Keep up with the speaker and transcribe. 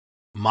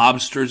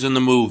Mobsters in the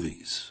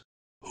movies.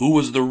 Who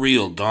was the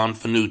real Don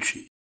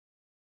Fanucci?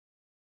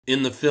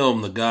 In the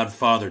film The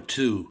Godfather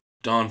II,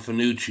 Don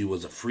Fanucci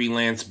was a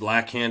freelance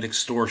blackhand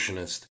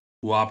extortionist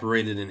who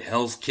operated in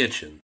Hell's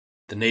Kitchen,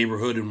 the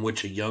neighborhood in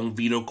which a young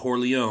Vito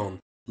Corleone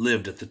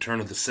lived at the turn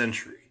of the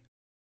century.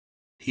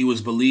 He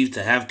was believed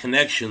to have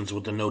connections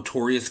with the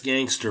notorious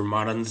gangster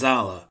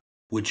Maranzala,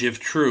 which, if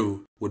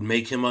true, would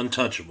make him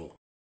untouchable.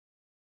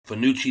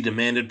 Fanucci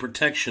demanded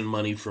protection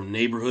money from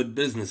neighborhood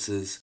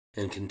businesses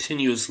and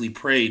continuously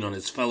preyed on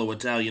his fellow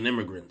Italian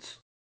immigrants.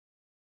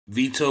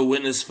 Vito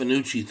witnessed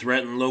Fanucci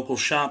threaten local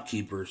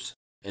shopkeepers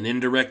and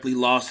indirectly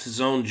lost his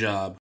own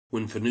job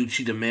when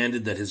Fanucci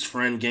demanded that his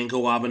friend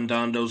Genco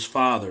Abbandando's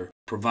father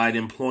provide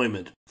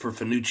employment for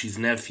Fanucci's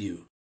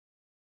nephew.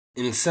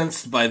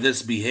 Incensed by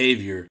this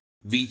behavior,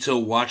 Vito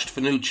watched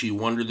Fanucci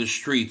wander the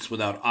streets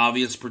without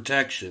obvious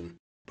protection,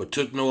 but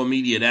took no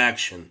immediate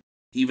action,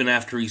 even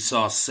after he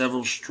saw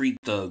several street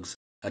thugs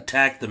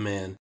attack the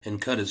man and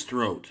cut his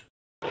throat.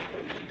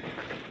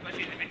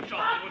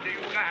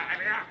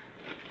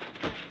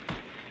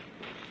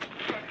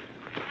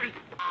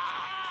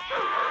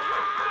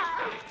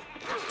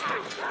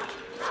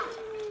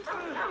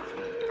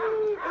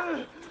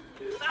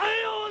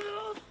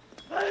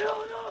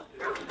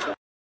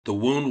 The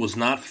wound was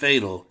not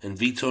fatal, and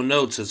Vito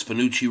notes as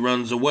Fanucci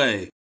runs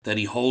away that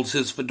he holds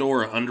his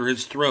fedora under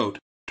his throat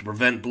to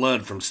prevent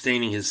blood from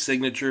staining his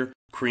signature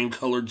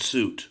cream-colored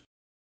suit.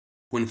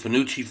 When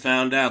Fanucci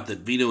found out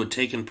that Vito had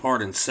taken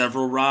part in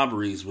several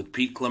robberies with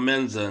Pete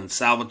Clemenza and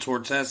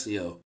Salvatore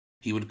Tessio,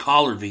 he would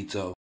collar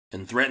Vito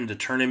and threaten to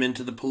turn him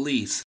into the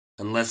police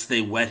unless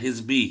they wet his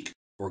beak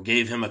or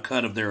gave him a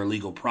cut of their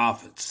illegal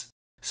profits,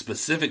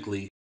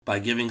 specifically by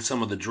giving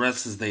some of the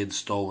dresses they had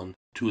stolen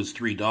to his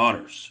 3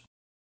 daughters.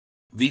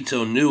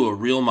 Vito knew a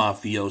real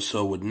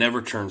mafioso would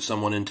never turn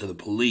someone into the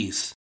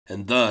police,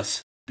 and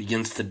thus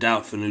begins to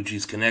doubt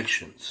Fanucci's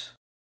connections.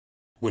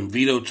 When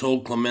Vito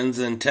told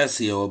Clemenza and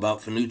Tessio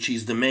about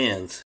Fanucci's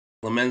demands,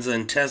 Clemenza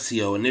and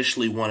Tessio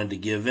initially wanted to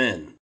give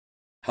in.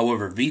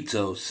 However,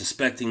 Vito,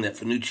 suspecting that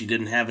Fanucci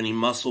didn't have any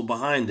muscle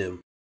behind him,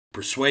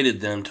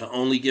 persuaded them to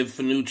only give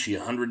Fanucci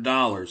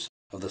 $100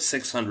 of the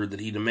 $600 that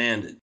he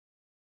demanded.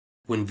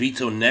 When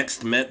Vito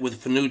next met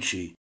with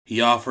Fanucci, he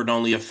offered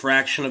only a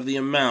fraction of the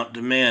amount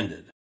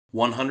demanded,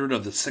 $100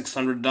 of the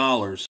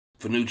 $600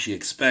 Fanucci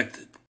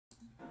expected.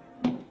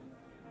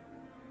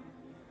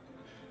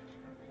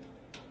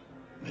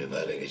 Mi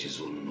pare che ci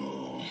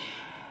sono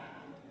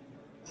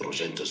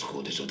 400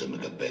 scudi sotto il mio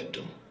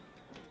cappello.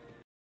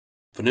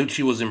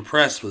 Fanucci was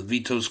impressed with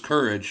Vito's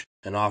courage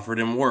and offered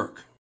him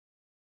work.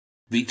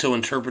 Vito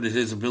interpreted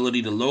his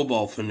ability to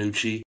lowball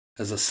Fanucci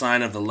as a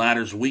sign of the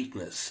latter's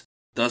weakness,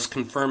 thus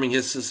confirming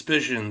his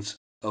suspicions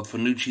of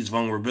Fanucci's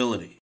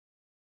vulnerability.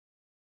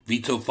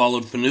 Vito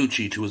followed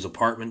Fanucci to his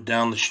apartment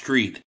down the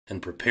street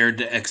and prepared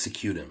to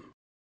execute him.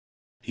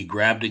 He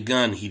grabbed a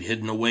gun he'd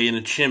hidden away in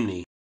a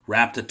chimney,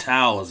 wrapped a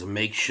towel as a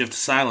makeshift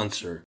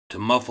silencer to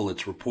muffle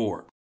its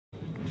report.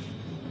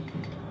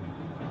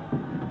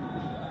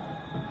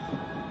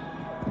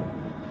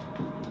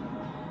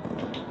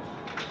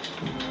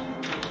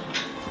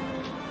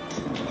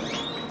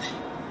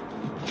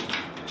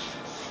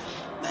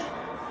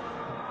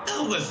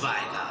 Dove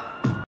vai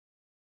là?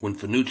 When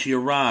Fanucci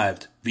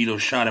arrived, Vito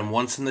shot him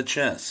once in the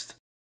chest.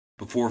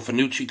 Before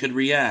Fanucci could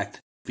react,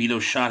 Vito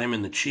shot him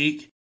in the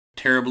cheek,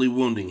 terribly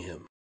wounding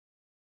him.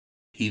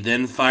 He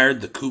then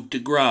fired the coup de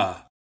grace,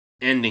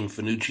 ending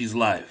Fanucci's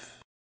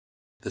life.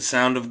 The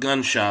sound of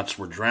gunshots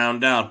were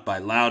drowned out by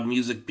loud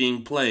music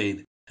being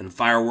played and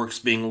fireworks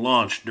being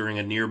launched during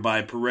a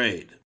nearby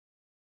parade.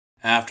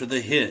 After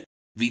the hit,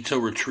 Vito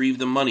retrieved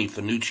the money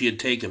Fanucci had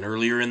taken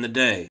earlier in the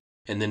day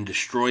and then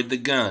destroyed the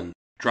gun,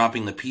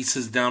 dropping the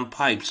pieces down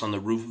pipes on the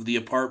roof of the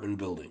apartment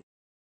building.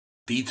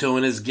 Vito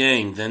and his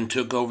gang then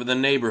took over the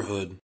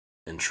neighborhood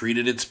and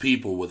treated its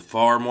people with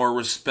far more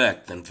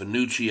respect than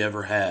Fanucci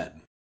ever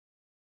had.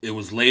 It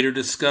was later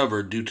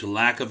discovered, due to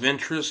lack of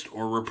interest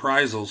or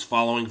reprisals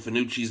following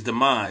Fanucci's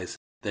demise,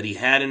 that he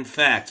had in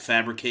fact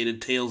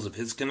fabricated tales of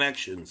his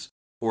connections,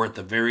 or at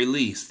the very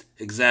least,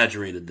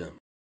 exaggerated them.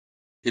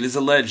 It is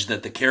alleged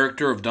that the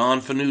character of Don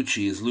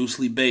Fanucci is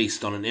loosely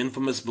based on an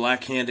infamous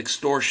blackhand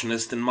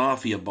extortionist and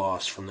mafia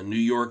boss from the New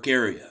York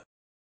area.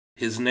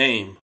 His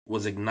name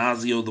was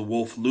Ignazio the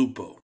Wolf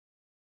Lupo.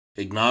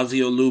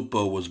 Ignazio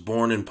Lupo was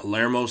born in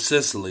Palermo,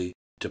 Sicily,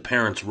 to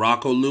parents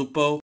Rocco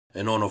Lupo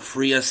and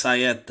Onofria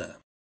Saietta.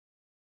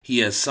 He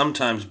has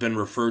sometimes been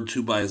referred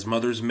to by his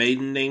mother's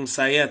maiden name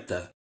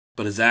Saietta,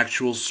 but his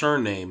actual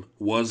surname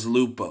was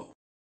Lupo.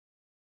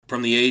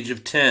 From the age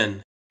of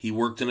 10, he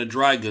worked in a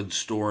dry goods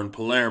store in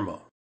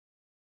Palermo.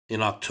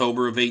 In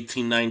October of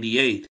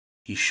 1898,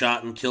 he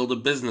shot and killed a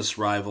business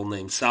rival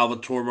named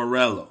Salvatore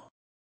Morello.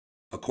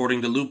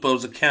 According to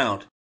Lupo's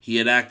account, he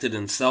had acted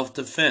in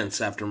self-defense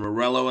after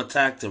Morello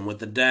attacked him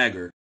with a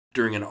dagger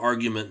during an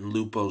argument in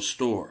Lupo's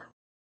store.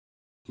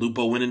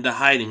 Lupo went into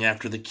hiding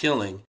after the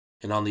killing,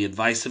 and on the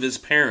advice of his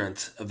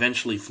parents,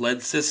 eventually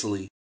fled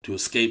Sicily to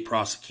escape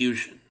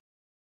prosecution.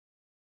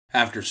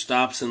 After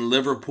stops in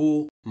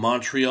Liverpool,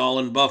 Montreal,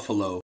 and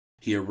Buffalo,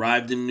 he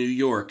arrived in New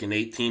York in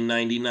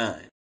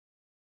 1899.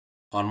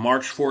 On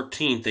March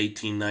 14,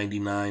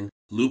 1899,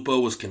 Lupo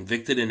was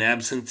convicted in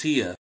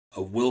absentia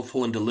of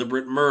willful and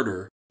deliberate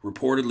murder,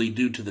 reportedly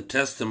due to the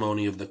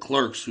testimony of the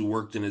clerks who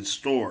worked in his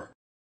store.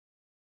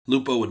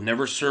 Lupo would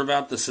never serve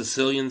out the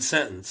Sicilian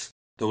sentence,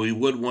 though he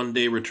would one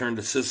day return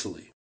to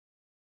Sicily.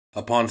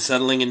 Upon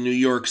settling in New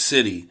York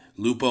City,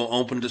 Lupo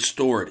opened a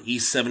store at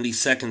East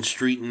 72nd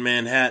Street in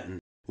Manhattan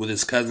with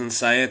his cousin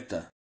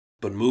Saetta,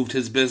 but moved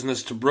his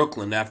business to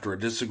Brooklyn after a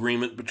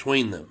disagreement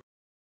between them.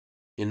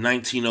 In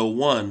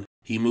 1901,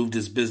 he moved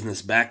his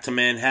business back to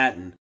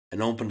Manhattan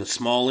and opened a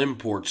small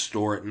import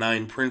store at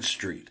 9 Prince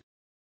Street.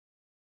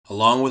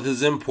 Along with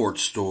his import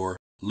store,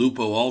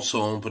 Lupo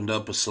also opened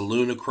up a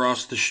saloon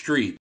across the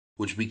street,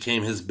 which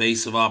became his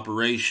base of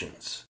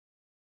operations.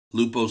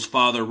 Lupo's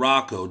father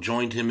Rocco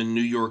joined him in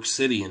New York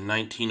City in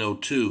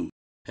 1902,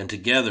 and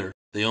together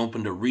they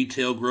opened a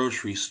retail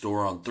grocery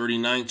store on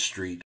 39th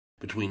Street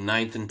between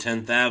 9th and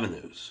 10th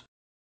Avenues.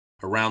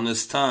 Around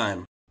this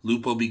time,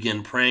 Lupo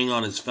began preying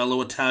on his fellow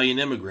Italian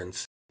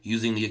immigrants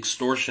using the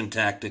extortion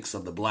tactics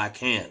of the Black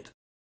Hand.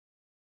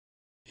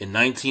 In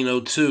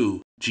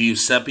 1902,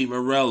 Giuseppe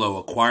Morello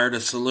acquired a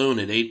saloon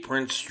at 8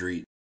 Prince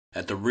Street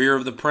at the rear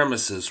of the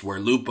premises where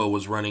Lupo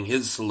was running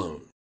his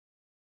saloon.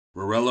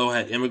 Morello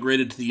had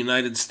immigrated to the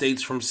United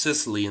States from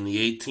Sicily in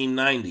the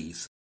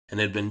 1890s and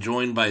had been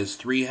joined by his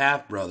 3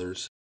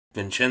 half-brothers,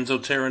 Vincenzo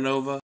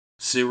Terranova,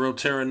 Ciro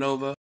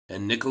Terranova,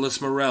 and Nicholas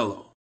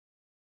Morello.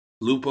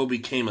 Lupo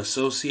became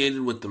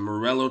associated with the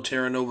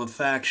Morello-Terranova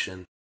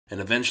faction and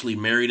eventually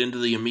married into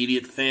the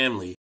immediate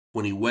family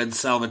when he wed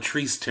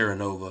Salvatrice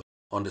Terranova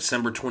on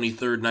December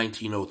 23,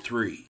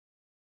 1903.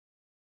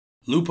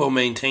 Lupo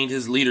maintained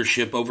his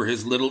leadership over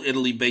his Little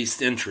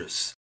Italy-based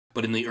interests,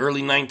 but in the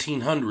early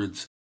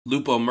 1900s,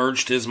 Lupo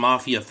merged his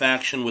mafia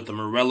faction with the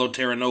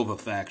Morello-Terranova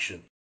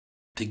faction.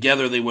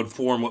 Together they would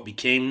form what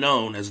became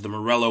known as the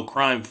Morello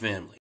crime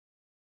family.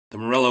 The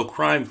Morello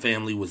crime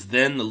family was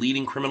then the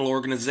leading criminal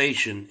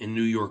organization in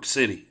New York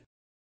City.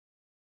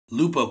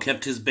 Lupo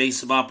kept his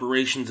base of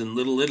operations in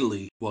Little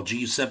Italy, while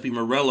Giuseppe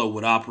Morello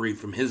would operate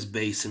from his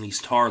base in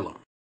East Harlem.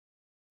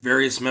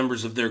 Various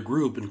members of their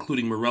group,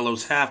 including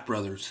Morello's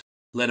half-brothers,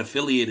 led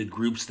affiliated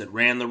groups that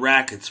ran the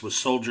rackets with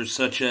soldiers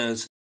such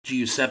as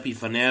Giuseppe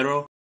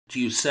Fanero,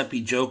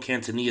 Giuseppe Joe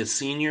Cantanilla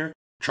Sr.,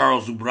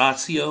 Charles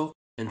Ubrazio,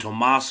 and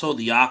Tommaso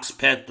the Ox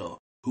Petto,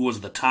 who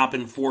was the top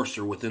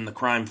enforcer within the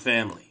crime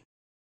family.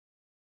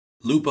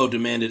 Lupo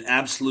demanded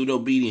absolute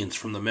obedience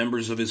from the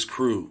members of his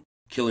crew,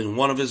 killing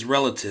one of his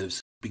relatives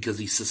because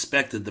he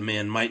suspected the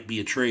man might be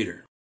a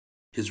traitor.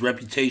 His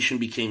reputation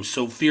became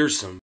so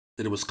fearsome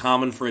that it was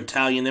common for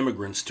Italian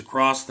immigrants to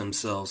cross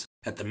themselves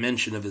at the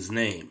mention of his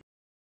name.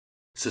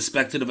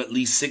 Suspected of at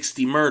least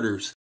 60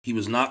 murders, he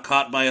was not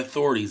caught by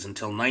authorities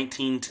until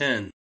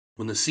 1910,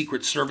 when the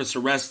Secret Service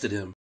arrested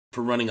him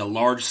for running a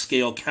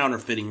large-scale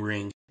counterfeiting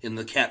ring in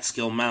the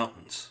Catskill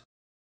Mountains.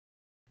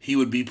 He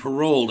would be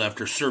paroled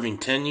after serving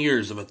 10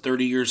 years of a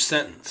 30-year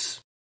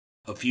sentence.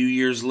 A few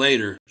years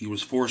later, he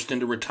was forced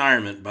into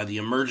retirement by the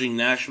emerging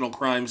national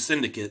crime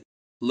syndicate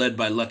led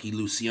by Lucky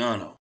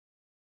Luciano.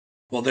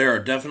 While there are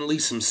definitely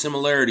some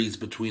similarities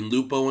between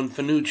Lupo and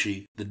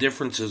Fanucci, the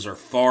differences are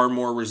far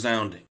more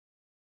resounding.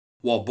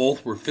 While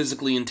both were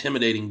physically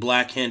intimidating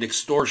Black Hand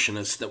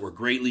extortionists that were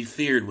greatly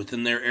feared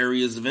within their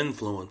areas of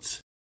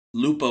influence,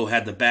 Lupo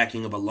had the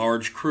backing of a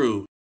large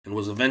crew and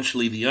was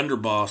eventually the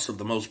underboss of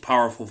the most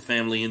powerful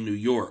family in New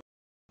York,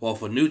 while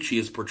Fanucci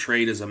is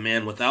portrayed as a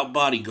man without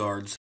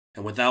bodyguards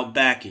and without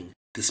backing,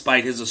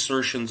 despite his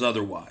assertions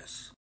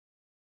otherwise.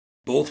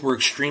 Both were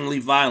extremely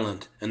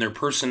violent, and their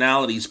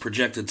personalities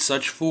projected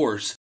such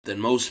force that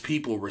most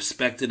people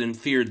respected and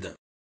feared them.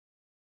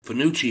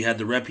 Fanucci had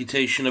the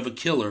reputation of a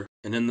killer,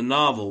 and in the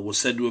novel was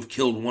said to have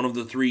killed one of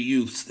the 3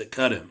 youths that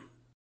cut him.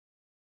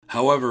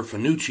 However,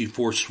 Fanucci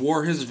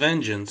forswore his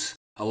vengeance,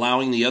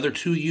 allowing the other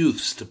 2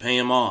 youths to pay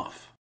him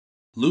off.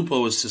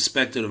 Lupo is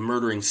suspected of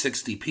murdering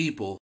 60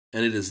 people,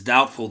 and it is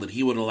doubtful that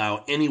he would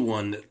allow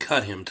anyone that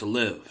cut him to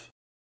live.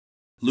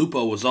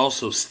 Lupo was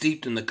also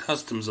steeped in the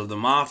customs of the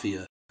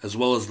mafia, as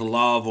well as the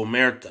law of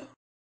omerta.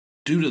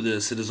 Due to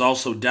this, it is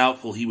also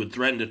doubtful he would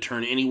threaten to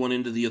turn anyone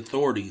into the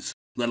authorities,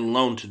 let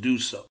alone to do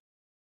so.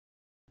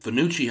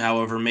 Fanucci,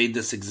 however, made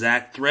this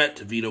exact threat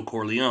to Vito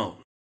Corleone.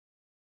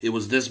 It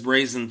was this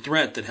brazen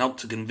threat that helped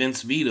to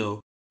convince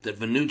Vito that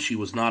Fanucci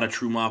was not a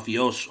true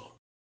mafioso.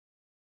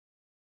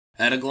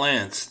 At a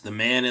glance, the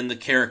man and the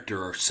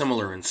character are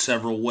similar in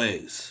several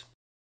ways.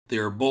 They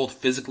are both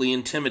physically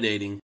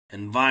intimidating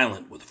and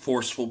violent with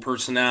forceful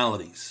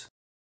personalities.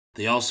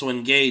 They also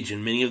engage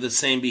in many of the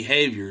same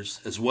behaviors,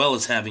 as well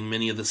as having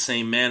many of the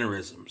same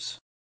mannerisms.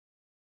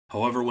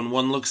 However, when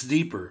one looks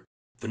deeper,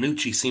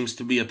 Fanucci seems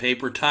to be a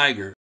paper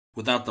tiger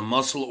without the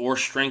muscle or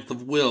strength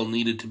of will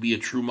needed to be a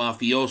true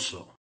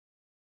mafioso.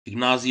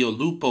 Ignazio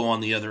Lupo,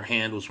 on the other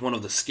hand, was one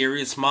of the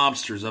scariest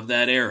mobsters of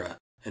that era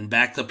and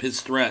backed up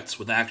his threats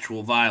with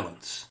actual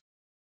violence.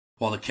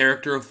 While the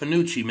character of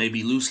Fanucci may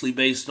be loosely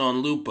based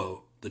on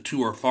Lupo, The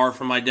two are far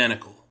from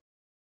identical.